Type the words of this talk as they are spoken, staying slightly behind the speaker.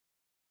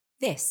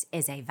This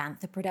is a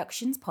Vantha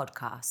Productions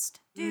podcast.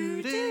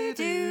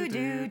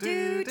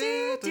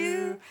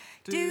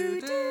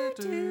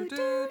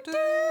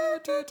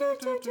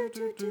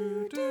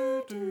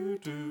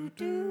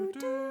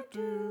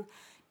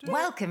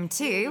 Welcome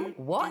to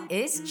What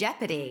is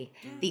Jeopardy,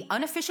 the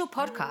unofficial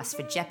podcast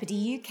for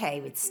Jeopardy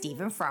UK with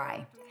Stephen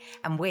Fry.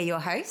 And we're your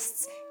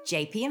hosts,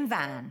 JP and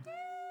Van.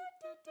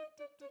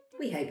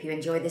 We hope you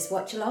enjoy this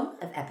watch along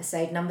of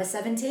episode number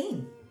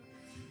 17.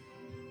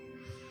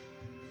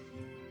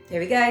 Here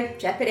we go,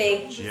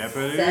 Jeopardy.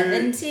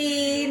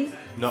 17.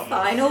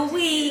 Final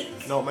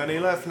week. Not many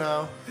left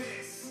now.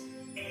 This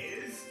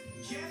is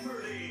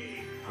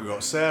Jeopardy! We've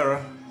got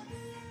Sarah.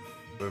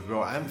 We've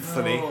got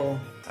Anthony.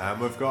 And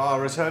we've got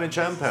our returning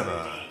champ,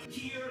 Emma.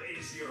 Here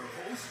is your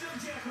host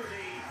of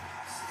Jeopardy,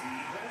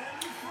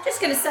 Stephen. Just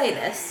going to say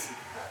this.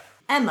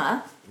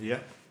 Emma, Yeah.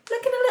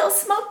 looking a little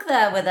smug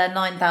there with her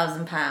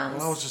 £9,000.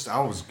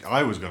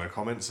 I was going to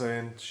comment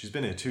saying she's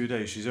been here 2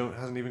 days. She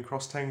hasn't even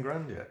crossed 10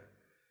 grand yet.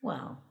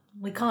 Well,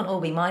 we can't all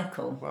be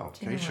Michael. Well,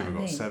 Do you know Keisha what I got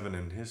mean? 7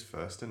 in his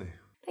first, didn't he?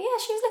 But yeah,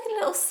 she was looking a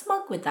little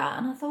smug with that,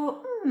 and I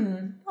thought,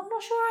 I'm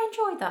not sure I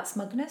enjoyed that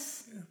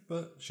smugness.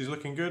 But she's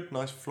looking good.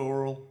 Nice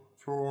floral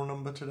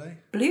number today.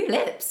 Blue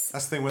lips.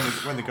 That's the thing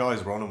when the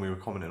guys were on and we were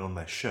commenting on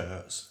their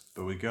shirts.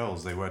 But with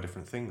girls, they wear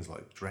different things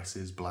like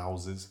dresses,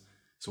 blouses.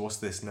 So what's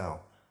this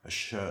now? A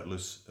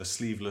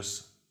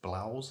sleeveless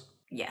blouse?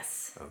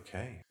 Yes.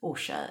 Okay. Or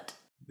shirt.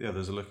 The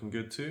others are looking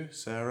good too.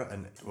 Sarah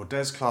and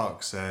Des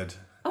Clark said.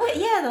 Oh, wait,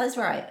 yeah, that's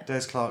right.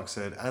 Des Clark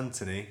said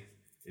Anthony.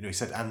 He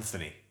said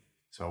Anthony.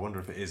 So I wonder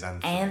if it is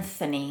Anthony.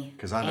 Anthony.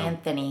 Because I know.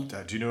 Anthony.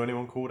 Do you know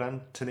anyone called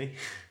Anthony?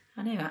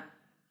 I know that.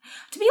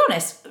 To be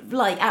honest,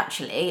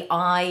 actually,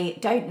 I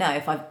don't know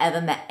if I've ever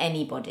met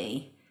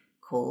anybody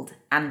called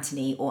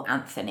Anthony or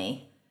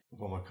Anthony.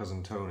 Well, my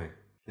cousin Tony.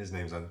 His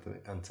name's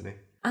Anthony.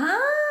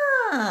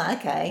 Ah,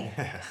 okay.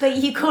 But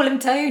you call him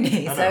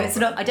Tony, so it's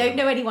not. I don't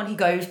know anyone who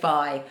goes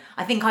by.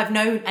 I think I've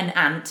known an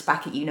Ant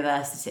back at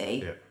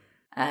university. Yeah.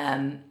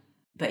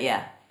 But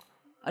yeah,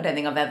 I don't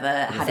think I've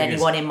ever had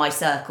anyone in my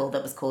circle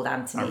that was called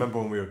Anthony. I remember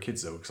when we were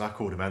kids though, because I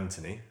called him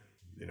Anthony.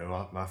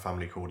 My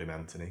family called him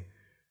Anthony.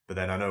 But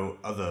then I know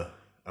other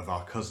of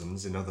our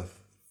cousins in other,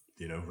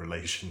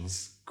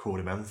 relations called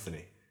him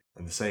Anthony.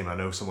 And the same, I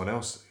know someone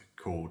else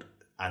called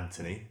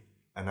Anthony,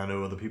 and I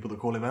know other people that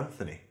call him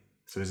Anthony.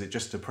 So is it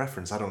just a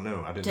preference? I don't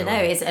know. I don't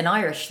know. Is it an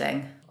Irish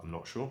thing? I'm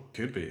not sure.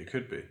 It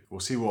could be. We'll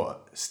see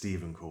what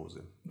Stephen calls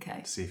him.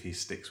 Okay. See if he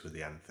sticks with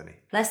the Anthony.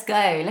 Let's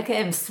go. Look at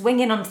him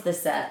swinging onto the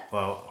set.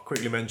 Well, I'll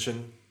quickly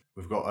mention,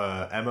 we've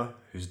got Emma,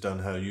 who's done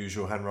her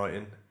usual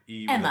handwriting.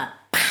 Emma,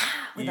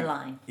 with a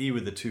line. E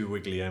with the 2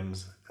 wiggly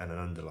M's and an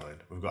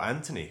underline. We've got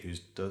Anthony, who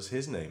does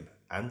his name,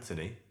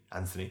 Anthony,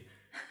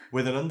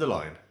 with an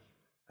underline.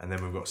 And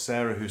then we've got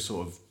Sarah, who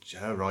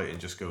her writing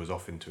just goes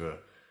off into a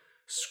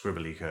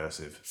scribbly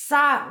cursive.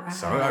 Sarah.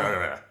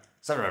 Sarah.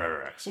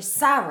 She's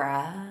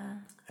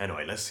Sarah.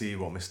 Anyway, let's see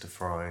what Mr.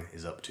 Fry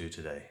is up to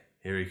today.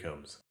 Here he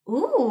comes.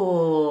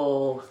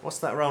 Ooh. What's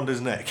that round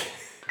his neck?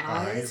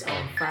 Eyes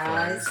on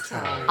Fry's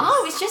tie.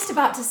 I was just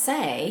about to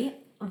say,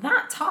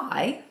 that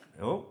tie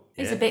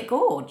is a bit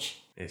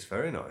gorge. It's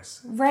very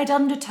nice. Red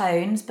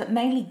undertones, but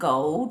mainly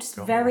gold.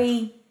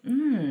 Very...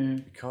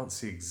 You can't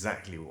see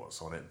exactly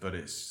what's on it, but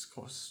it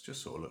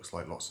just sort of looks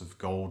like lots of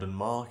golden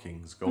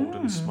markings,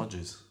 golden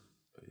smudges.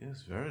 But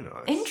yes, very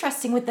nice.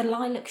 Interesting with the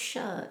lilac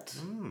shirt.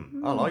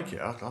 I like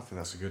it. I think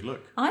that's a good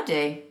look. I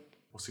do.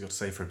 What's he got to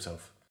say for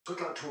himself?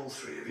 Good luck to all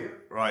three of you.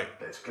 Right,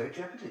 Let's play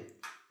Jeopardy.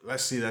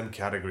 let's see them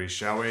categories,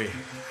 shall we?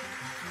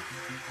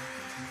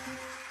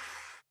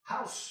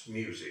 House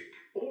music.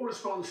 All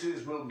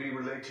responses will be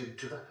related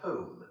to the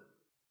home.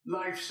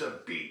 Life's a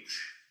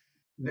beach.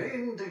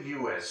 Name the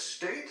US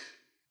state.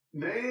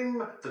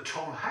 Name the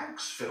Tom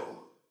Hanks film.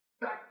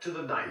 Back to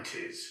the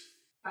 90s.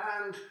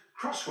 And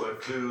crossword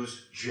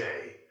clues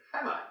J.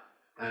 Emma,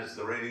 as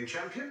the reigning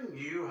champion,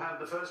 you have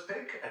the first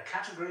pick, a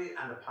category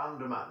and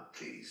 £1 amount,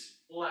 please.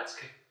 Let's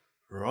go.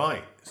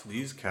 Right, so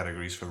these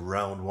categories for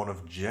round 1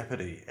 of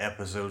Jeopardy,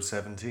 episode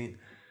 17.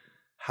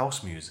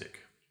 House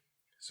music.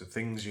 So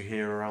things you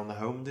hear around the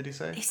home, did he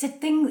say? He said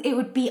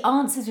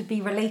answers would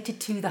be related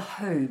to the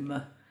home.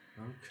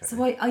 Okay.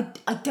 So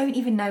I don't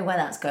even know where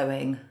that's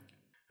going.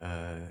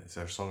 Is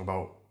there a song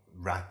about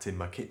rat in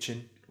my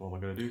kitchen? What am I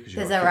going to do?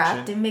 There's a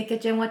rat in my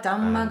kitchen, what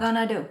am I going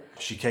to do?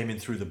 She came in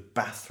through the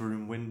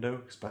bathroom window,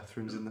 because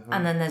bathroom's in the home.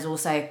 And then there's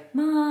also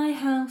my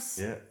house.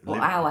 Yeah. Or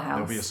our house.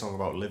 There'll be a song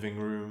about living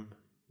room.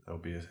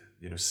 There'll be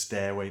a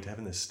stairway to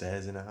heaven. There's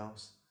stairs in a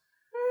house.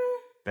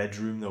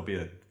 Bedroom. There'll be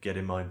a Get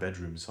In My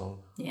Bedroom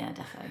song. Yeah,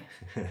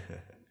 definitely.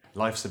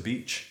 Life's a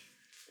beach.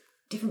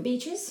 Different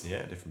beaches?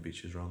 Yeah, different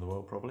beaches around the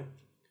world probably.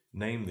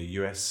 Name the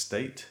US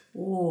state.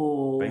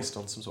 Ooh. Based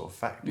on some sort of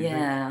fact, do you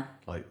think?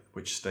 Like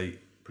which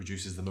state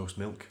produces the most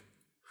milk?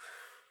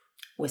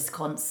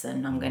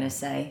 Wisconsin, I'm going to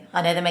say.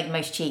 I know they make the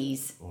most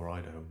cheese. Or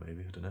Idaho,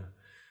 maybe. I don't know.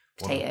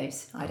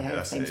 Potatoes.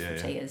 Idaho, famous for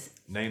potatoes.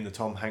 Name the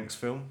Tom Hanks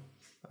film.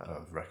 I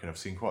reckon I've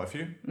seen quite a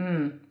few.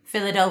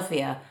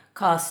 Philadelphia,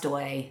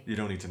 Castaway. You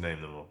don't need to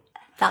name them all.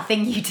 That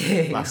thing you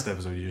do. Last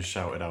episode, you just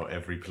shouted out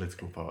every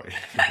political party.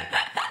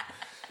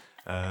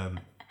 Yes.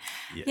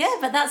 Yeah,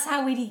 but that's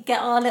how we get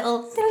our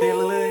little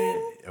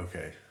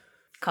Okay.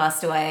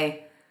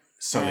 Castaway.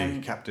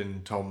 Sully,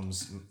 Captain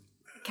Tom's...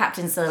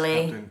 Captain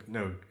Sully.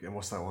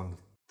 What's that one?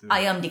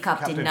 I am the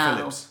Captain now.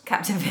 Phillips.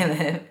 Captain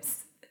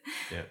Phillips.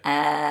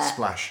 Yeah.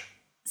 Splash.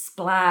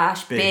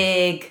 Splash.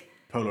 Big.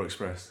 Polar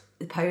Express.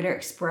 The Polar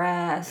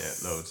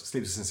Express. Yeah, loads.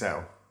 Sleepless in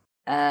Seattle.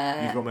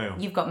 You've got mail.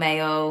 You've got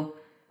mail.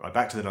 Right,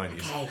 back to the 90s.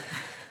 Okay.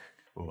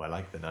 Oh, I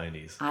like the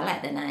 90s. I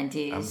like the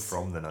 90s. I'm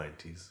from the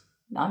 90s.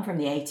 I'm from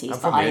the 80s, I'm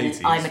from the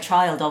 80s. I'm a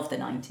child of the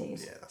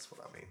 90s. Yeah, that's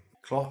what I mean.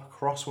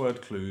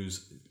 Crossword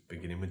clues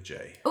beginning with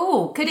J.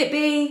 Oh, could it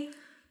be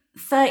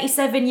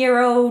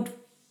 37-year-old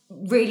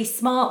really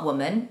smart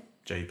woman?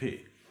 JP.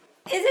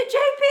 Is it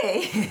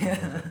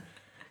JP?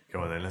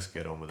 Go on then, let's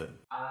get on with it.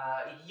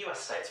 US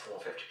states for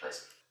 150,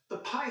 please. The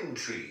Pine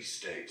Tree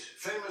State,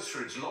 famous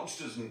for its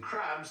lobsters and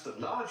crabs, the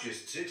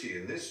largest city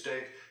in this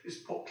state is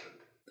Portland.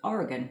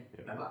 Oregon.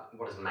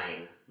 What is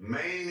Maine?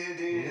 Maine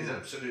it is,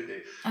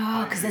 absolutely.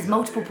 Oh, because there's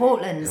multiple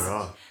Portlands. There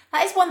are.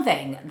 That is one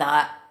thing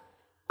that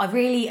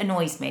really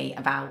annoys me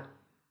about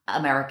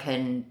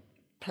American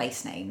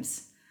place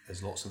names.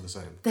 There's lots of the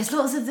same. There's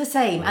lots of the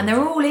same, and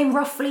they're all in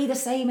roughly the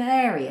same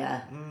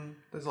area.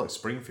 There's like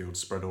Springfield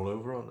spread all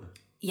over, aren't there?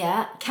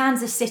 Yeah,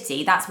 Kansas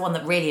City, that's one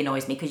that really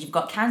annoys me because you've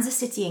got Kansas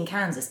City in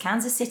Kansas,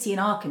 Kansas City in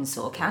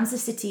Arkansas,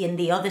 Kansas City in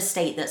the other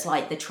state that's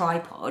like the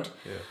tripod.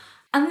 Yeah.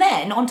 And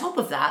then on top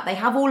of that, they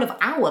have all of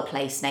our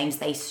place names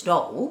they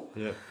stole.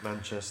 Yeah,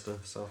 Manchester,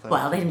 Southampton.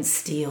 Well, they didn't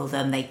steal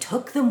them, they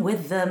took them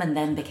with them and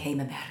then became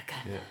American.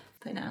 Yeah.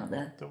 Putting it out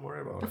there. Don't worry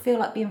about I it. feel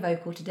like being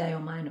vocal today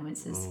on my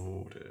annoyances.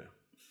 Oh dear.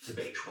 The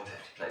beach,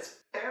 150, please.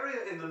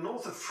 Area in the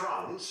north of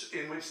France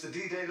in which the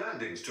D-Day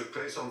landings took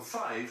place on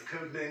 5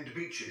 codenamed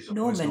beaches.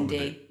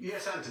 Normandy.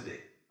 Yes, Anthony.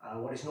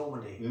 What is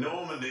Normandy?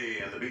 Normandy,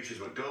 and the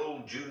beaches were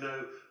Gold,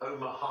 Juno,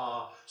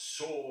 Omaha,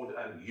 Sword,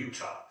 and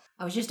Utah.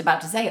 I was just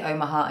about to say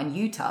Omaha and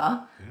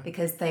Utah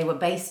because they were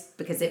based,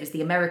 because it was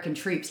the American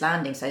troops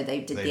landing, so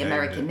they did the named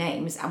American it.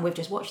 names, and we've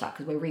just watched that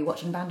because we're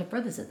rewatching Band of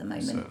Brothers at the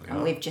moment, Certainly and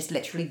are. we've just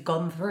literally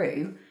gone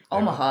through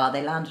Omaha.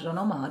 They landed on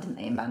Omaha, didn't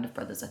they, in Band of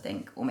Brothers, I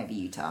think, or maybe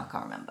Utah, I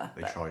can't remember.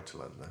 They but tried to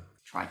land there.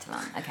 tried to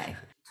land. Okay.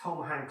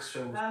 Tom Hanks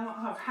film. I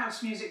have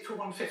house music for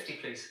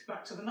 150, please.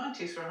 Back to the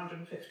 90s for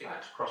 150.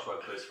 Back to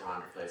crossword clues for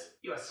 100, please.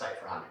 US state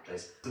for 100,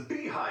 please. The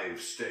Beehive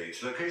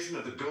State, location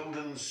of the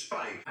Golden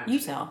Spike.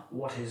 Utah.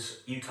 What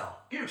is Utah?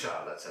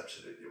 Utah, that's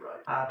absolutely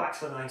right. Back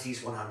to the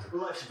 90s, 100.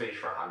 Life's a beach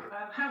for 100.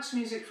 House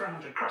music for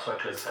 100. Crossword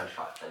clues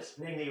 75, please.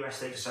 Name the US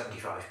state for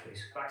 75,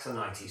 please. Back to the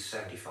 90s,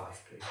 75,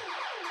 please.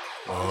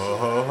 Oh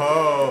ho ho!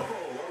 Oh,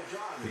 well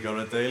done. You got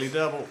a daily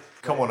double.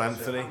 Come on,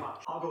 Anthony. How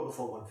much? I'll go the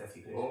full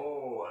 150, please.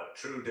 Oh, a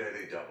true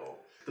daily double.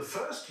 The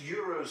first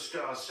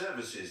Eurostar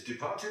services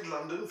departed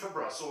London for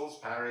Brussels,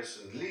 Paris,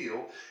 and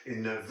Lille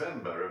in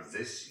November of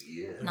this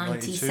year.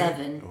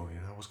 97. Oh yeah,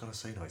 I was going to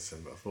say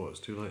 97, but I thought it was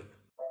too late.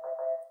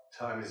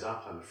 Time is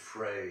up, I'm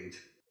afraid.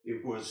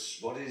 It was,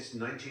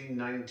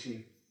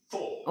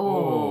 1994.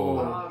 Oh.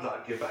 Hard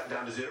luck, you're back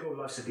down to zero.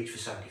 Life's a beach for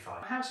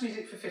 75. House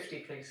music for 50,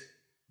 please.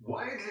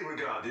 Widely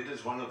regarded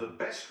as one of the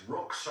best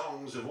rock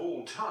songs of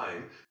all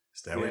time.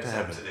 Stairway Yes, to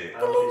Heaven. Anthony.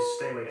 It's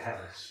Stairway to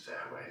Heaven.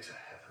 Stairway to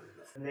Heaven.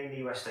 Name the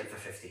US state for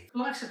 50.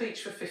 Life's a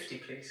beach for 50,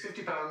 please.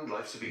 £50,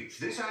 Life's a Beach.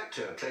 This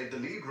actor played the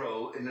lead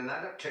role in an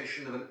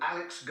adaptation of an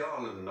Alex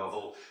Garland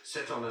novel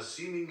set on a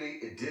seemingly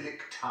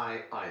idyllic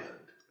Thai island.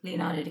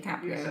 Leonardo Yes,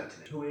 DiCaprio.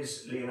 Anthony. Who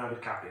is Leonardo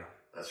DiCaprio?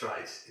 That's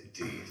right,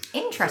 indeed.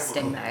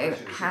 Interesting though,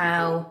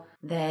 how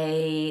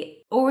they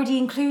already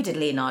included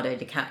Leonardo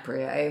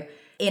DiCaprio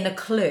in a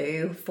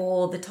clue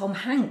for the Tom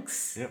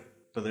Hanks. Yep.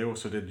 But they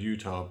also did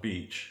Utah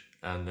Beach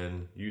and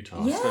then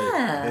Utah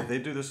Yeah. State. They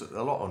do this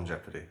a lot on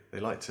Jeopardy. They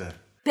like to.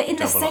 But in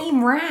the double up.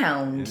 same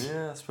round.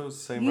 Yeah, I suppose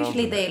the same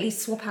Usually round, they isn't at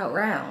least swap out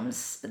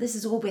rounds, but this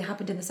has all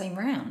happened in the same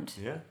round.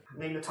 it? Yeah.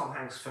 Name the Tom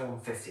Hanks film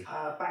 50.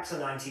 Back to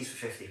the 90s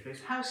for 50,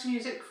 please. House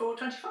music for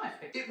 25,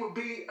 please. It would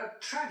be a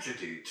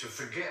tragedy to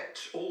forget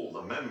all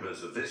the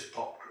members of this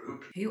pop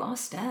group. Who are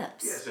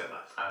Steps? Yes,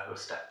 Emma. Who are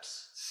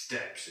Steps?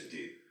 Steps,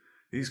 indeed.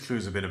 These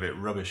clues have been a bit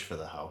rubbish for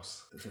the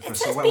house. It's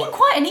been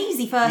quite an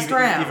easy first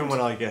round. Even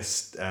when I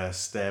guessed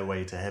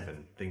Stairway to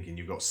Heaven, thinking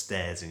you've got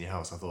stairs in your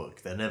house, I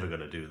thought they're never going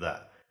to do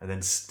that. And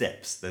then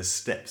steps, there's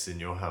steps in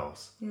your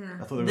house. Yeah.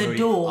 I thought they were The very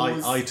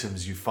doors.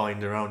 items you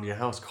find around your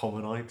house,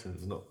 common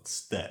items, not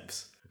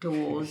steps.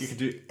 Doors. You could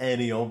do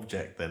any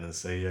object then and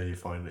say, yeah, you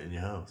find it in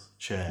your house.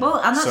 Chair, Well,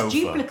 and that's sofa,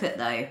 duplicate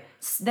though.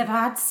 They've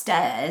had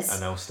stairs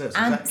And now steps,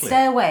 and exactly.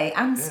 stairway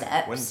and Yeah.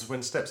 steps,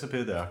 When steps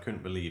appeared there, I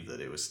couldn't believe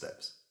that it was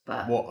steps.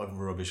 but What a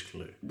rubbish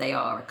clue. they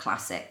are a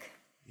classic.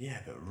 Yeah,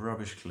 but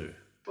rubbish clue.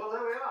 Well,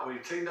 there we are.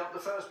 We've cleaned up the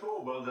first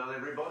ball. Well done,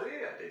 everybody.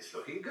 And it's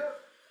looking good.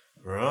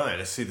 Right,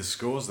 let's see the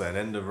scores then.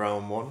 End of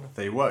round one.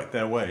 They worked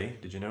their way,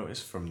 did you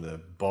notice, from the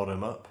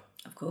bottom up.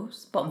 Of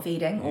course, bottom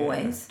feeding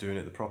always. Doing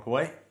it the proper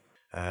way.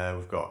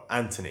 We've got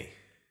Anthony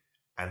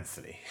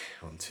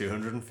on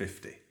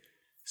 250.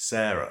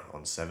 Sarah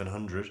on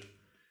 700.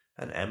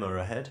 And Emma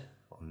ahead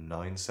on on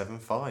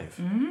 975.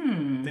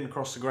 Mm. Didn't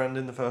cross the grand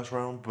in the first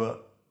round,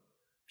 but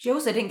She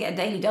also didn't get a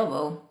daily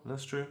double.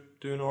 that's true.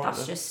 Doing all right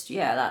That's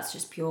there. that's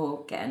just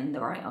pure getting the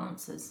right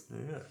answers.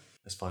 Yeah.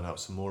 Let's find out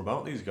some more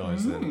about these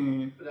guys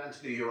then. But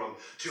Anthony, you're on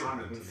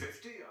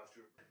 250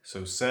 after.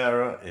 So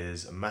Sarah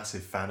is a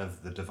massive fan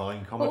of the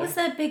Divine Comedy. What was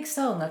their big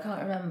song? I can't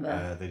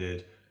remember. They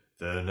did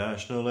The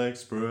National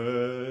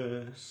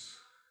Express.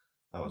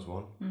 That was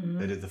one.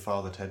 They did the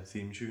Father Ted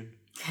theme tune.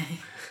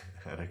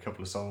 And a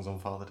couple of songs on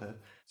Father Ted.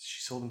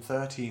 She saw them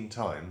 13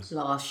 times.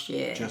 Last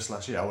year. Just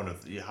last year. I wonder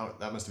how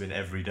that must have been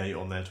every date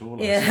on their tour.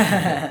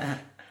 Yeah.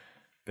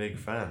 Big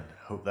fan.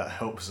 Hope that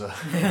helps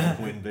her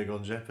win big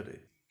on Jeopardy.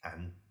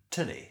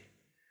 Anthony.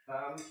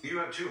 You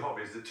have two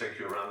hobbies that take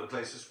you around the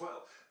place as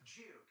well.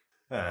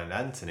 And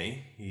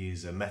Anthony,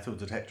 he's a metal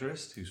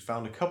detectorist who's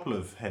found a couple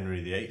of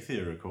Henry VIII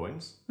era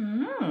coins.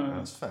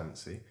 That's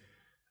fancy.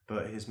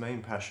 But his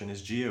main passion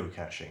is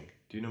geocaching.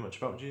 Do you know much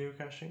about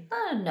geocaching?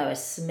 I know a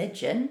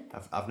smidgen.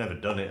 I've never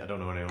done it. I don't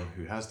know anyone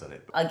who has done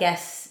it. But I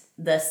guess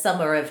the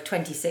summer of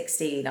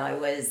 2016 I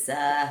was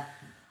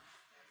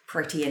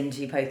pretty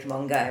into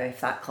Pokemon Go,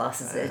 if that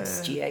classes as I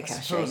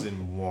suppose geocaching.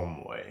 in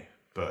one way,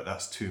 but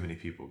that's too many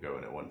people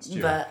going at once.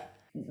 But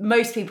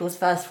most people's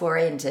first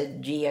foray into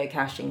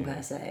geocaching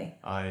per se.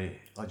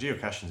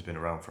 Geocaching's been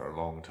around for a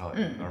long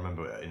time. I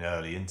remember in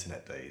early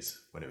internet days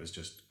when it was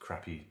just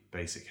crappy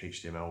basic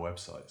HTML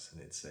websites and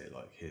it'd say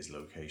like, here's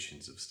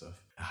locations of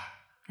stuff.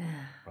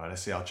 Right,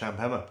 let's see our champ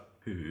Emma,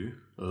 who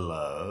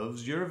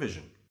loves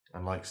Eurovision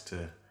and likes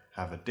to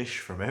have a dish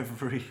from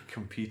every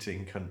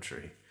competing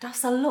country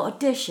That's a lot of in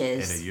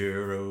dishes. a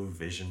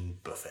Eurovision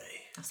buffet.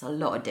 That's a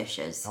lot of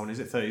dishes. How many is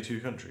it? 32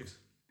 countries?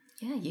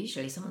 Yeah,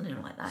 usually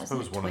something like that. I Isn't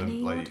suppose it? one of 20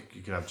 them, odd? like,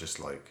 you could have just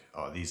like,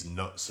 oh, these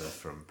nuts are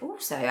from...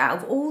 Also, out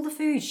of all the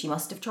foods she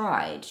must have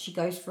tried, she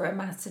goes for a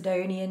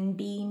Macedonian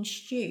bean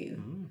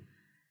stew.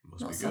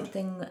 Must Not be good.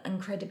 something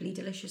incredibly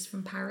delicious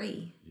from Paris.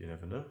 You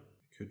never know.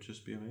 It could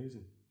just be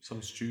amazing.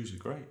 Some stews are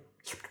great.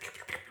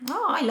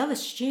 Oh, I love a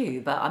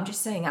stew, but I'm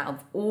just saying out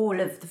of all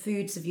of the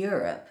foods of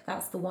Europe,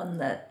 that's the one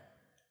that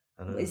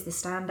I know. is the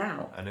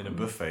standout. And in a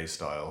buffet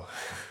style.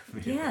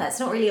 Yeah, it's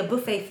not really a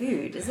buffet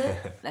food, is it?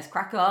 Let's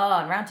crack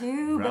on. Round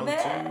two, Round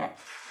baby.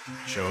 two.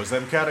 Show us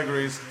them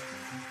categories.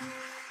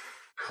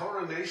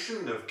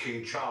 Coronation of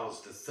King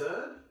Charles III.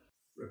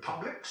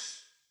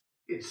 Republics.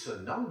 It's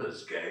a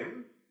numbers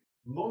game.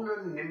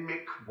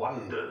 Mononymic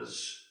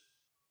wonders.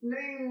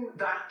 Name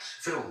that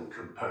film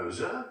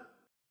composer.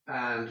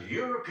 And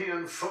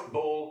European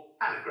football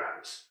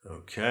anagrams.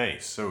 Okay,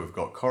 so we've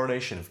got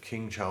Coronation of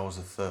King Charles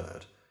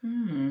III.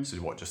 This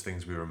is what, just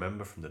things we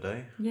remember from the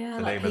day? Yeah,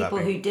 The like name of that people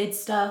being- who did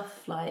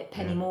stuff, like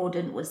Penny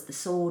Mordaunt was the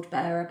sword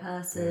bearer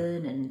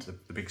person, and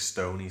The big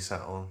stone he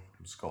sat on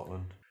from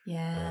Scotland.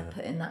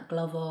 putting that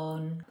glove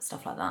on,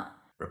 stuff like that.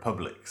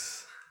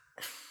 Republics.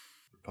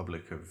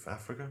 Republic of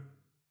Africa.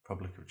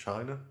 Republic of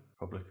China.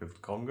 Republic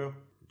of Congo.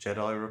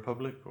 Jedi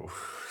Republic or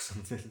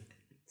something.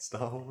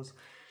 Star Wars.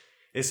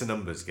 It's a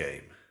numbers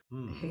game.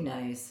 Who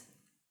knows?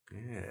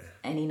 Yeah.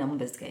 Any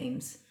numbers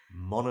games.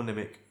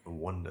 Mononymic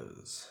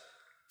wonders.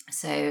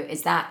 So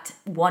is that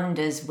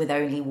wonders with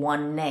only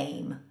one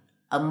name?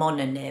 A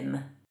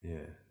mononym?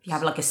 Yeah. If you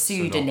have like a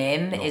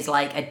pseudonym is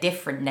like a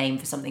different name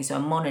for something. So a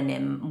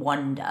mononym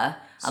wonder,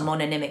 a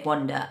mononymic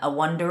wonder, a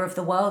wonder of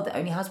the world that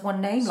only has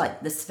one name,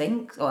 like the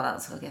Sphinx. Or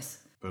that's, I guess.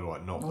 But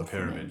what, not the Awful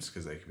pyramids,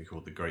 because they can be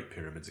called the Great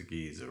Pyramids of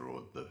Giza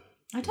or the...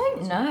 I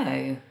don't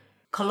know.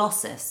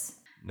 Colossus.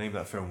 Name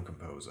that film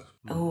composer.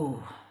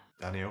 Oh,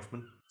 Danny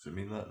Elfman. Does it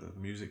mean that? The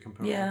music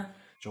composer? yeah.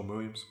 John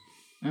Williams.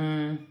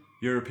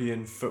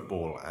 European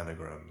football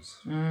anagrams.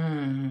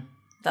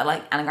 That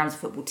like anagrams of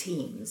football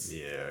teams.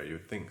 Yeah, you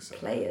would think so.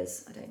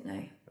 Players, I don't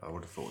know. I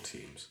would have thought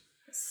teams.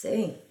 Let's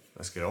see.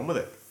 Let's get on with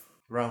it.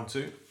 Round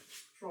two.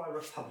 Try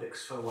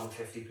Republics for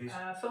 150, please.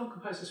 Film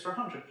composers for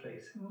 100,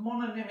 please.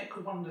 Mononymic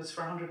wonders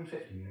for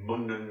 150.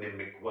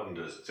 Mononymic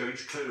wonders. So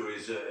each clue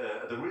is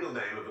the real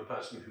name of a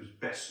person who's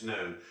best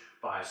known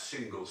by a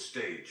single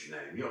stage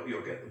name.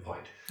 You'll get the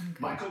point.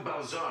 Michael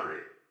Balzari.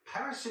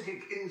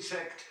 Parasitic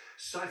insect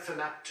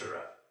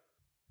Siphonaptera.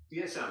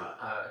 Yes, Emma.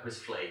 It was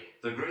Flea.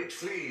 The Great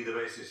Flea, the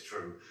bassist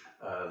from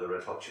the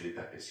Red Hot Chili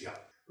Peppers. Yeah.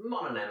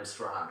 Mononyms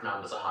for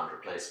numbers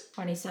 100, please.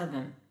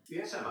 27.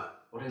 Yes, Emma.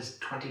 What is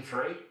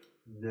 23?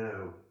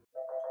 No.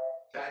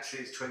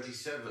 Actually, it's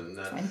 27.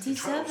 27.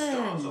 12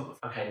 stars on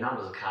the... Okay,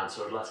 numbers are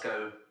cancelled. Let's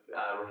go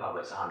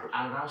Republics 100.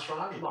 Anagrams for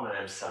 100.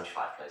 Mononyms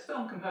 75, please.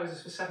 Film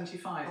composers for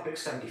 75.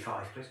 Republics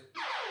 75, please.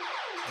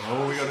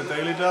 Oh, we got a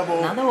daily double.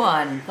 Another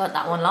one. Got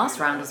that one last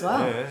round as well.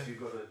 Yeah. You've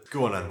got a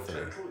Go on, Anthony.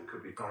 total, it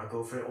could be Gotta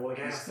go for it all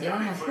again.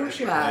 Yeah, of course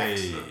you have.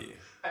 Hey.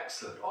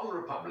 Excellent. On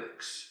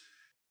Republics.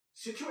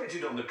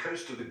 Situated on the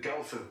coast of the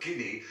Gulf of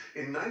Guinea,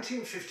 in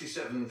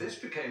 1957 this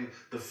became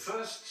the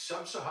first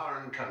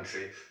sub-Saharan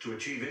country to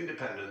achieve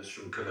independence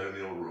from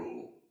colonial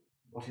rule.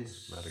 What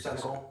is Madagascar.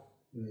 Senegal?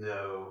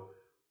 No.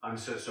 I'm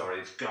so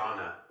sorry, it's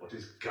Ghana. What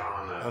is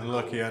Ghana?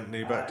 Unlucky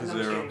Anthony, back to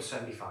Number zero. scheme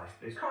 75,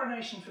 please.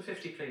 Coronation for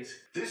 50, please.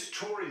 This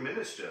Tory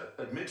minister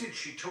admitted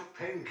she took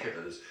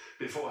painkillers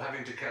before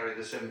having to carry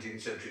the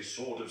 17th century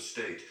sword of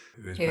state.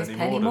 Who is Who's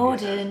Penny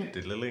Mordaunt?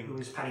 Did Lily? Who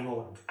is Penny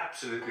Mordaunt?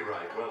 Absolutely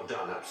right. Well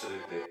done,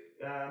 absolutely.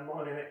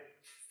 What limit?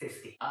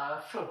 50.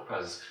 Phil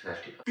Prez,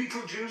 50.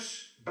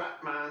 Beetlejuice,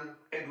 Batman,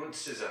 Edward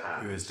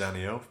Scissorhands. Who is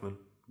Danny Elfman?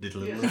 Did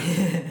Lily?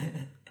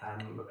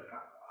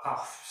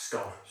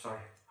 Skull, sorry.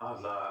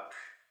 Hard luck.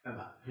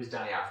 Emma. Who's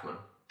Danny Elfman?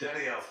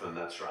 Danny Elfman,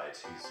 that's right.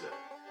 He's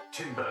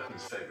Tim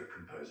Burton's favourite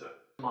composer.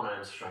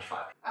 Mononyms for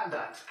 25. And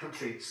that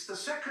completes the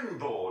second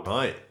board.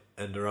 Right,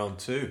 end of round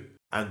 2.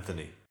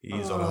 Anthony.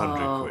 He's on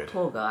 100 quid.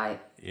 Poor guy.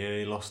 Yeah,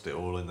 he lost it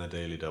all in their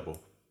daily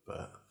double.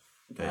 But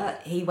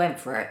He went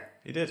for it.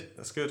 he did.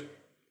 That's good.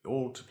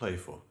 All to play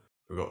for.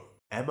 We've got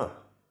Emma,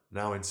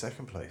 now in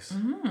second place.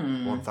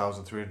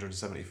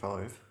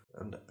 1,375.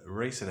 And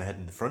racing ahead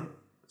in the front,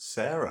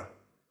 Sarah,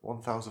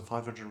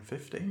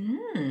 1,550.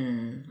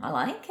 I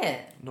like it.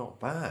 Not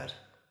bad.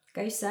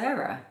 Go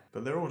Sarah.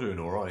 But they're all doing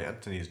all right.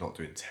 Anthony's not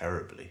doing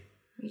terribly.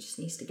 He just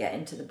needs to get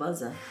into the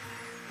buzzer.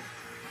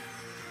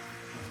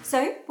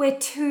 So, we're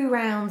 2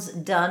 rounds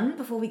done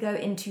before we go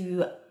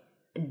into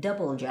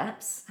double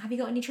japs. Have you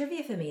got any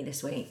trivia for me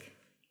this week?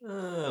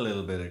 A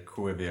little bit of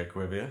quivia.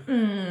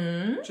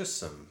 Just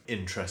some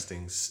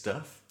interesting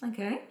stuff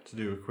Okay. to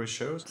do with quiz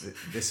shows.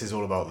 This is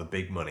all about the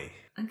big money.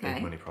 Okay.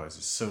 Big money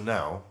prizes. So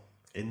now,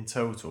 in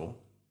total,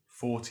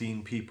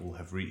 14 people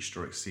have reached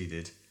or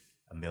exceeded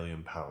 £1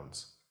 million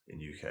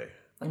in UK.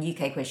 On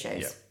UK quiz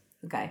shows? Yeah.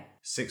 Okay.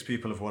 6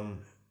 people have won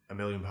 £1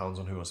 million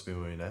on Who Wants to Be a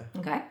Millionaire.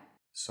 Okay.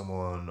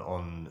 Someone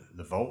on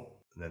The Vault.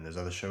 And then there's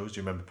other shows.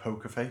 Do you remember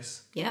Poker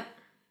Face? Yep.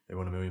 They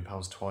won £1 million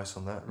twice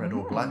on that. Red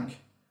or Black.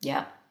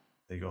 Yep.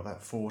 They got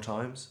that 4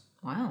 times.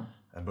 Wow.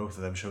 And both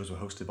of them shows were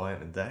hosted by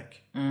Ant and Dec.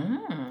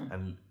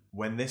 And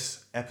when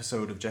this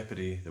episode of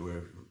Jeopardy that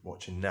we're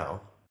watching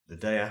now, the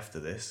day after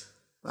this,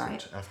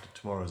 Right. so after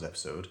tomorrow's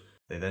episode,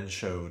 they then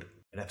showed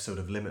an episode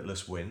of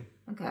Limitless Win,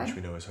 Okay. which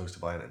we know is hosted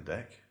by Ant and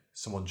Dec.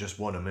 Someone just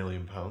won £1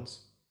 million.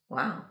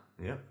 Wow.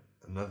 Yeah,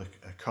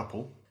 a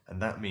couple.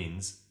 And that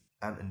means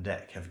Ant and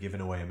Dec have given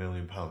away £1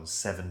 million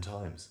 7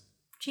 times.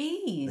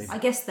 Jeez. I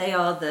guess they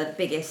are the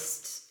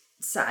biggest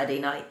Saturday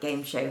night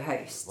game show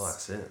hosts. Well,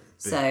 that's it.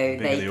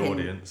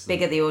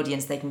 Bigger the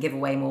audience, they can give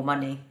away more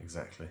money.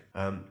 Exactly.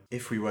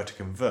 If we were to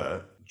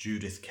convert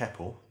Judith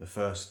Keppel, the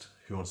first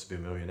Who Wants to Be a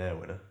Millionaire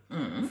winner,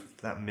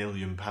 that £1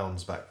 million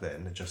back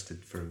then,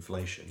 adjusted for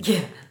inflation,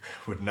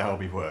 would now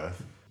be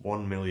worth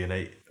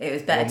 1,000,008. It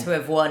was better to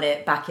have won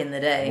it back in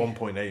the day.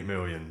 1.8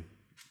 million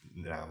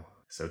now.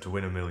 So to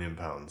win £1 million,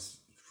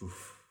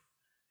 oof,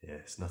 yeah,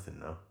 it's nothing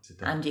now.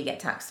 And you get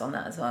taxed on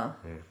that as well.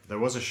 Yeah. There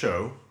was a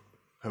show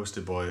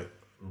hosted by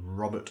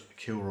Robert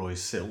Kilroy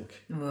Silk.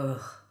 Ugh.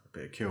 A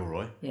bit of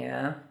Kilroy.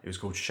 Yeah. It was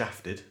called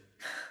Shafted.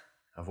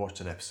 I've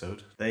watched an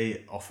episode.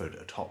 They offered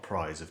a top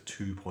prize of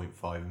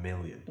 2.5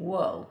 million.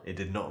 Whoa. It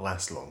did not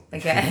last long.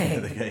 Okay.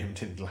 The game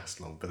didn't last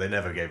long, but they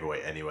never gave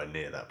away anywhere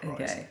near that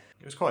prize. Okay.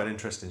 It was quite an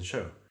interesting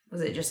show.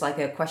 Was it just like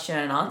a question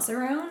and answer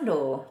round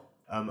or?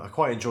 I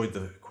quite enjoyed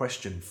the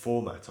question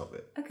format of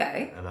it.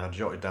 Okay. And I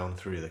jotted down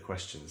 3 of the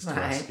questions to Right.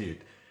 ask you.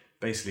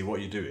 Basically,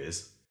 what you do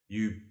is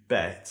you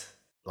bet,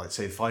 like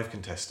say 5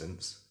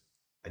 contestants,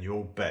 and you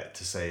all bet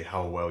to say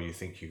how well you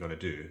think you're going to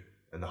do,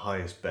 and the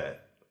highest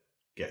bet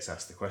gets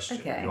asked the question.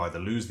 Okay. You either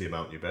lose the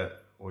amount you bet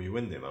or you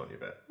win the amount you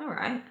bet. All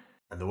right.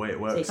 And the way it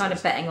works So you're kind is,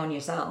 of betting on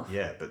yourself.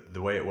 yeah, but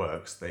the way it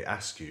works, they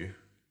ask you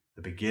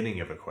the beginning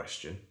of a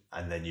question,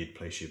 and then you'd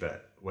place your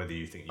bet whether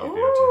you think you'd be able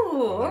to.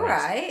 Ooh, or the all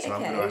rest. right, So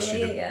I'm going to okay, ask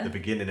you yeah. the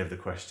beginning of the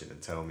question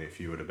and tell me if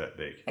you would have bet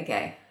big.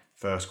 Okay.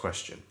 First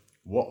question: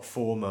 what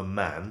former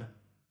man?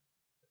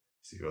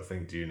 So you got to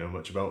think. Do you know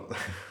much about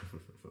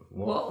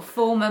What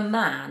former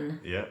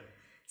man? Yeah.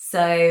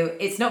 So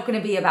it's not going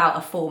to be about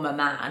a former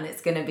man.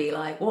 It's going to be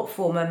like, what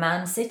former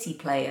Man City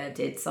player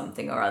did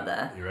something or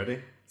other? You ready?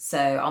 So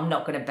I'm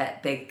not going to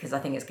bet big because I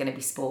think it's going to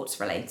be sports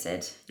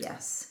related.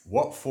 Yes.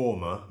 What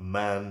former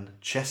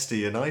Manchester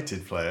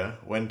United player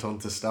went on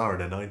to star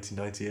in a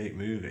 1998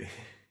 movie?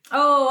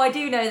 Oh, I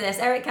do know this.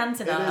 Eric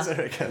Cantona. It is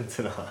Eric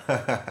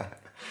Cantona.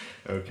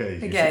 Okay.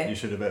 Okay. You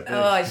should have bet big.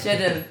 Oh, I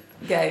shouldn't.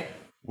 Okay.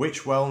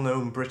 Which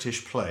well-known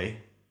British play?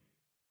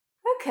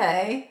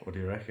 Okay. What do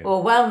you reckon?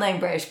 Well, well-known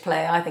British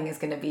player, I think it's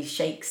going to be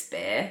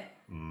Shakespeare.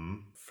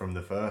 From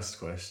the first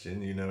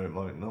question, you know it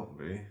might not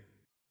be.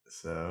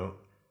 So,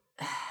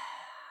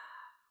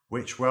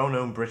 which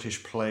well-known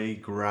British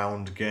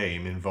playground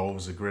game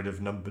involves a grid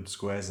of numbered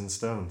squares and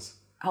stones?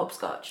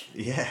 Hopscotch.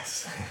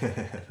 Yes.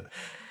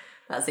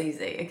 That's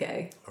easy.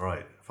 Okay. All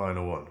right,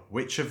 final one.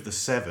 Which of the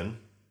 7...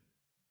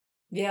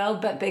 Yeah, I'll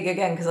bet big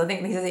again because I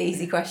think these are the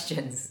easy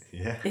questions.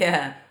 Yeah.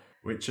 Yeah.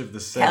 Which of the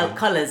 7...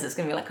 Colours. It's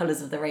going to be like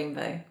colours of the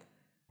rainbow.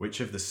 Which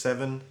of the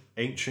 7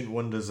 ancient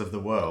wonders of the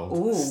world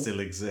Ooh. still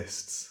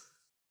exists?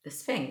 The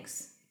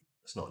Sphinx.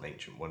 It's not an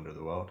ancient wonder of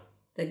the world.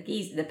 The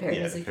pyramids the of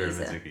pyramids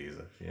Giza. of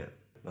Giza. Yeah,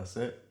 that's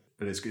it.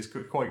 But it's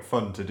quite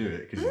fun to do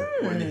it because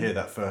when you hear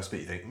that first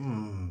bit, you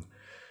think,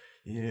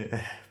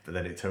 Yeah, but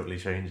then it totally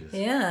changes.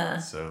 Yeah.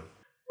 So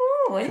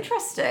Oh,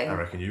 interesting. I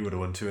reckon you would have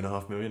won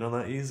 2.5 million on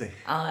that easy.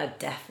 Ah,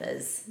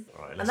 defers.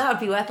 Right, And that would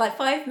be worth like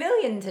 5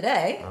 million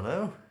today. I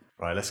know.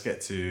 Right, let's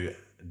get to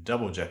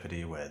Double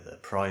Jeopardy, where the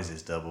prize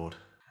is doubled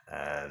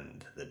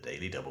and the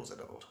daily doubles are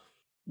doubled.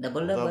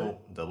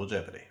 Double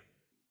Jeopardy.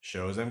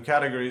 Show us them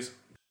categories.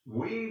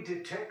 We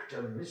detect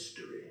a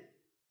mystery.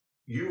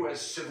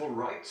 US civil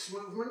rights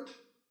movement,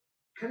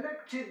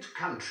 connected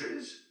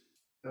countries,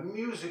 a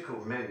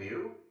musical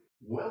menu,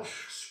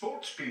 Welsh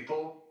sports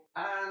people,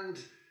 and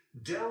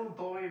Del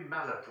Boy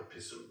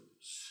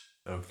malapropisms.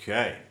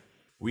 Okay.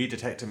 We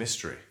detect a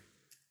mystery.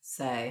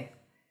 So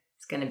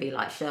it's going to be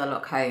like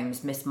Sherlock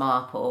Holmes, Miss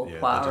Marple, Yeah, the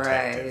Poirot,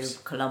 detectives.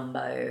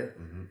 Columbo.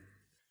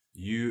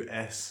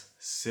 US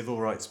civil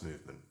rights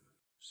movement.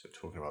 So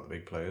talking about the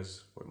big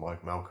players with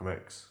Malcolm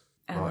X,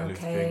 Martin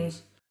Luther MLK,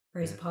 King's.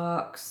 Rosa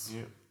Parks.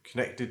 Yeah.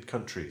 Connected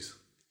countries.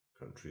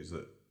 Countries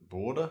that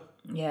border.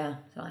 Yeah,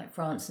 so like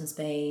France and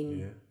Spain,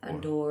 Yeah.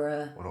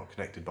 Andorra. Or not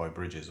connected by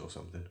bridges or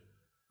something.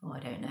 Oh, I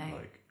don't know.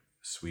 Like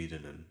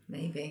Sweden and...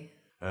 Maybe.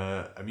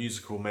 a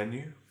musical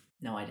menu.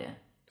 No idea.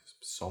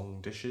 Song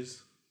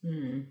dishes.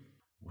 Hmm.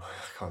 I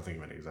can't think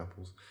of any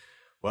examples.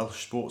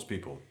 Welsh sports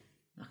people.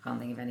 I can't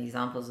think of any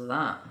examples of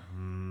that.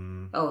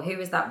 Oh, who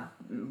was that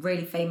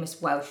really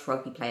famous Welsh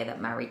rugby player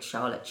that married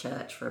Charlotte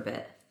Church for a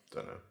bit?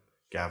 Don't know.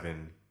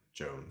 Gavin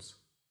Jones.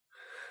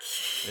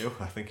 Ew,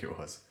 I think it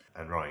was.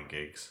 And Ryan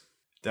Giggs.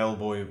 Del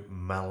Boy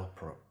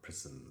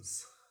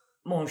malapropisms.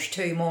 Mange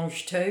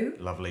two.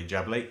 Lovely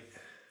Jabley.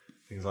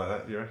 Things like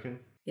that, do you reckon?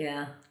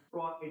 Yeah.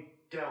 Right,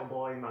 Del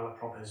Boy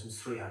malapropisms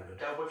 300.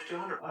 Del Boy for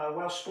 200.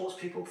 Welsh sports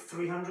people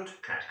 300.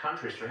 Connected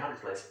countries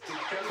 300, please.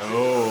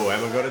 Oh,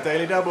 Emma got a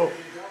daily double.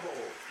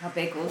 How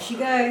big will she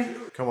go?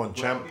 Come on,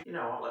 champ. You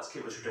know what? Let's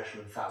keep the tradition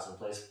of 1,000,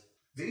 please.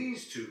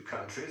 These two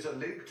countries are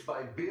linked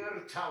by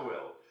Bir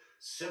Tawel,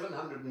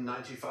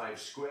 795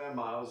 square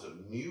miles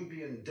of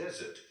Nubian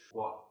desert.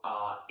 What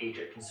are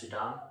Egypt and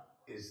Sudan?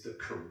 Is the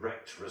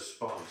correct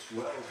response.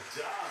 Well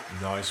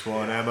done. Nice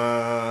one,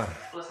 Emma.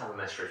 Let's have a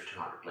mystery for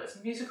 200, please.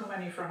 Musical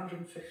menu for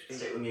 150.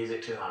 Stick with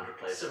music 200,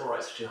 please. Civil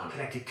rights for 200.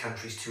 Connected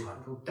countries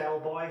 200. Del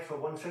Boy for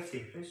 150,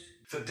 please.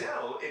 For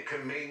Del, it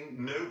can mean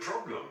no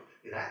problem.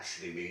 It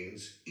actually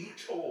means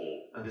eat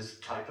all and is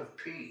a type of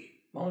pea.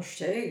 Mange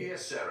two.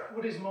 Yes, Sarah.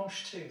 What is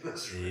Mange 2?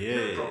 That's Yeah.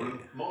 no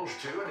problem. Mange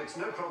too, and it's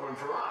no problem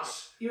for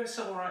us. US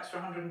civil rights for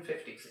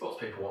 150. Sports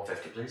people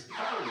 150, please.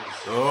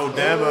 Oh,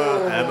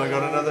 Emma. Emma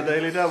got another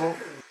daily double.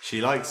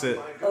 She likes it.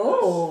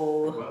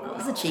 Oh, that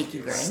was a cheeky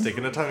grin.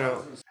 Sticking her tongue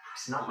out.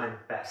 It's not my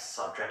best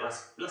subject.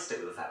 Let's stick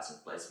with 1,000,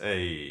 please.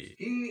 Hey.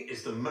 He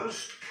is the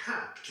most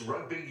capped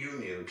rugby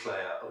union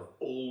player of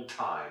all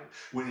time,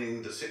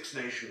 winning the Six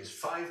Nations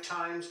 5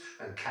 times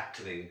and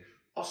captaining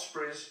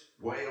Ospreys,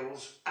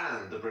 Wales,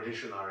 and the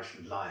British and Irish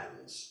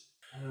Lions.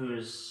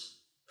 Who's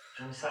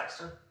Johnny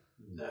Saxton?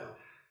 No.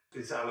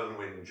 It's Alan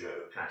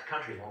Winjoe. Connected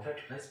countries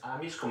 150, please.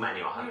 Musical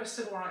menu 100. US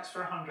civil rights for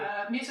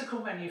 100.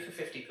 Musical menu for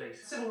 50, please.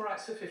 Civil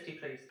rights for 50,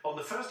 please. On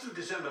the 1st of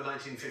December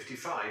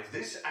 1955,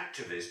 this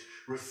activist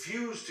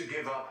refused to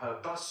give up her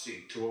bus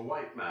seat to a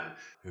white man.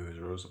 Who is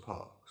Rosa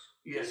Parks?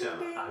 Yes,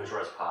 Emma. Who's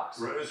Rosa Parks?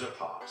 Rosa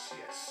Parks,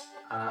 yes.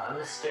 A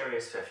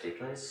mysterious 50,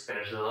 please.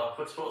 Finishes it off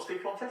with sports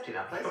people 150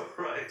 now, please.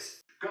 Right.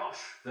 Gosh,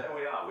 there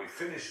we are. We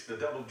finished the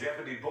Double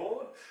Jeopardy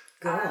board.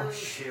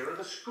 Gosh. And here are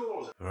the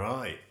scores.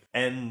 Right.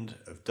 End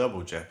of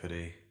Double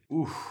Jeopardy.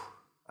 Oof.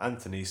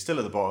 Anthony's still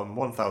at the bottom,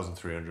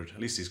 1,300. At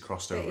least he's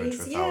crossed over into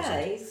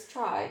 1,000. he's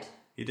tried.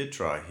 He did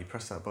try. He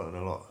pressed that button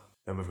a lot.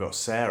 Then we've got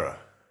Sarah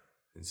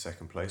in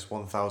second place,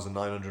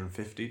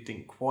 1,950.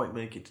 Didn't quite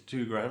make it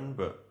to $2,000,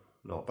 but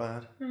not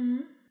bad. Mm-hmm.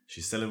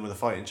 She's still in with a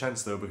fighting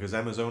chance though, because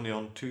Emma's only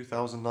on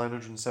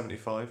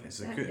 2,975.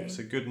 Exactly. It's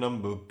a good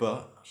number,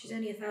 but She's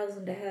only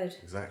 1,000 ahead.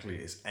 exactly,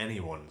 it's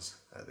anyone's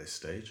at this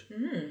stage.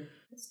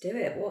 Let's do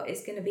it. What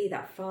is going to be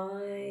that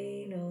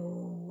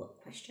final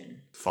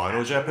question?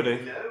 Final Jeopardy.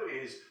 We know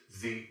is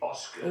the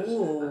Oscars.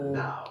 Ooh. And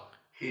now,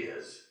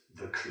 here's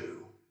the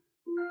clue.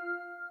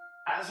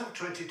 As of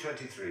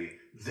 2023,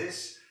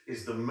 this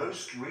is the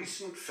most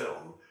recent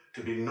film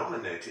to be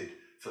nominated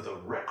for the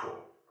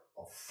record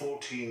of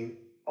 14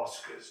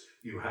 Oscars.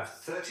 You have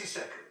 30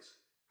 seconds.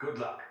 Good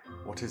luck.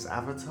 What is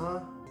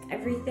Avatar?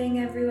 Everything,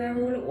 everywhere,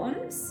 all at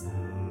once?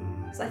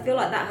 Because I feel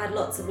like that had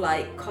lots of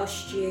like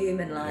costume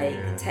and like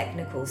Yeah.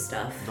 technical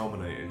stuff.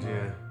 Nominated,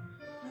 yeah.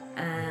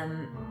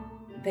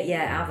 But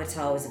yeah,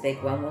 Avatar was a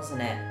big one,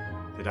 wasn't it?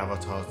 Did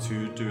Avatar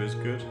 2 do as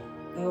good?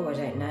 Oh, I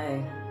don't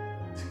know.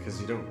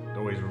 Because you don't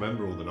always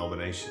remember all the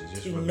nominations. You To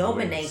just be remember the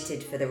wins.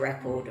 nominated for the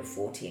record of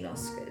 14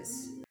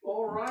 Oscars.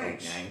 All right.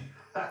 Don't know.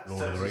 That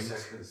Lord of the 30 Rings.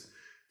 seconds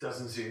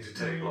doesn't seem to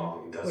take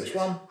long, does it? Which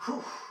one?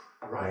 Whew.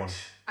 Right. One.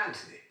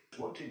 Anthony,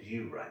 what did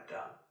you write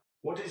down?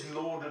 What is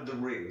Lord of the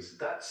Rings?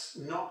 That's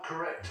not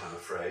correct, I'm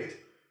afraid.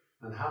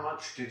 And how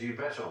much did you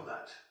bet on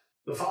that?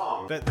 The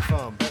farm. Bet the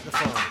farm, bet the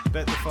farm,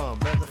 bet the farm,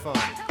 bet the farm.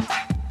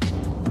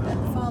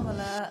 Farm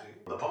alert.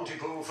 The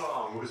Pontypool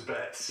farm was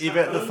bet. He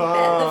bet the Bet the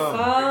farm. Brings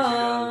you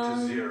down to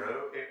farm.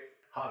 0.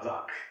 Hard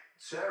luck.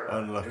 Sarah.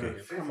 Unlucky. you're in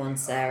fifth. Come on,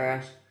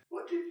 Sarah. What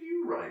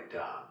it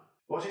down.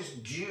 What is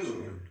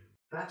June?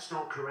 That's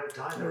not correct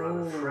either,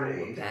 I'm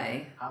afraid.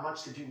 Okay. How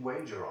much did you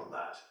wager on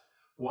that?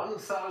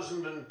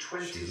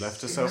 1,020. She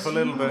left herself a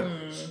little bit.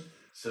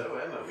 So,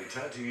 Emma, we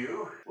turn to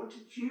you. What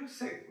did you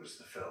think was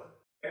the film?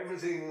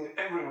 Everything,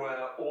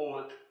 Everywhere, All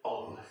at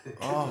On.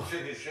 Didn't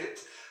finish it,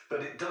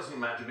 but it doesn't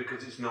matter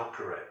because it's not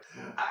correct.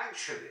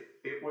 Actually,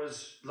 it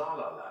was La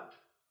La Land.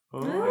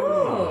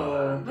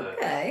 Oh,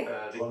 okay.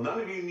 Well, none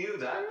of you knew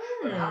that,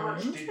 but how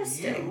much did you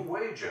interesting.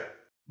 wager?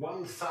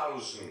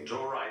 1,000.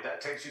 All right,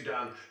 that takes you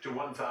down to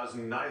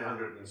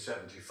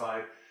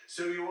 1,975.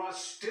 So you are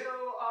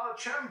still our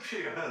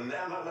champion,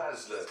 Emma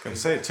Laszlo. I was going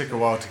to say it took a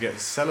while to get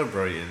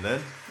celebrating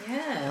then. I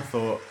Yeah.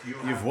 thought,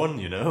 you've won,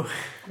 you know.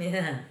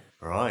 Yeah.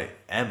 Right,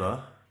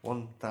 Emma,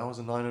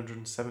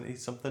 1,970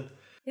 something.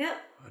 Yep.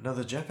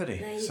 Another Jeopardy.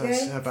 There you So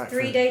it's her go. back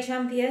 3-day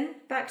champion.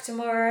 Back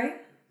tomorrow.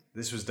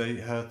 This was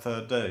her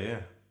third day,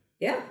 yeah.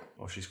 Yeah.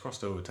 Well, she's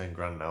crossed over 10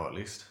 grand now at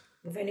least.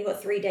 We've only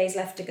got 3 days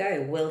left to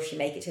go. Will she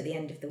make it to the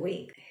end of the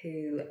week?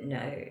 Who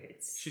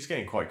knows? She's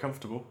getting quite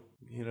comfortable.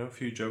 You know, a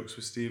few jokes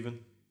with Stephen.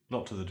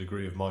 Not to the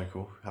degree of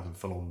Michael, having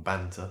full-on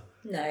banter.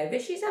 No,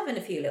 but she's having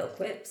a few little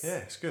quips. Yeah,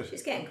 it's good.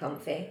 She's getting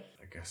comfy.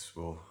 I guess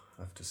we'll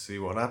have to see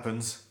what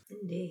happens.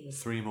 Indeed.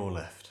 3 more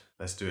left.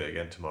 Let's do it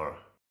again tomorrow.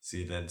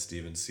 See you then,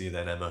 Stephen. See you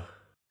then, Emma.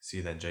 See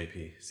you then,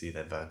 JP. See you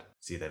then, Van.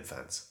 See you then,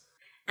 fans.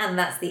 And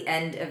that's the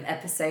end of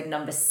episode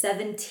number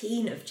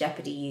 17 of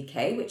Jeopardy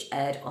UK, which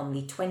aired on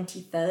the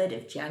 23rd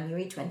of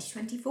January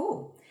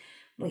 2024.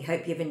 We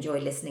hope you've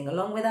enjoyed listening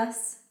along with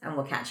us, and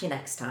we'll catch you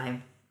next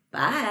time.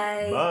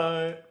 Bye.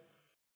 Bye.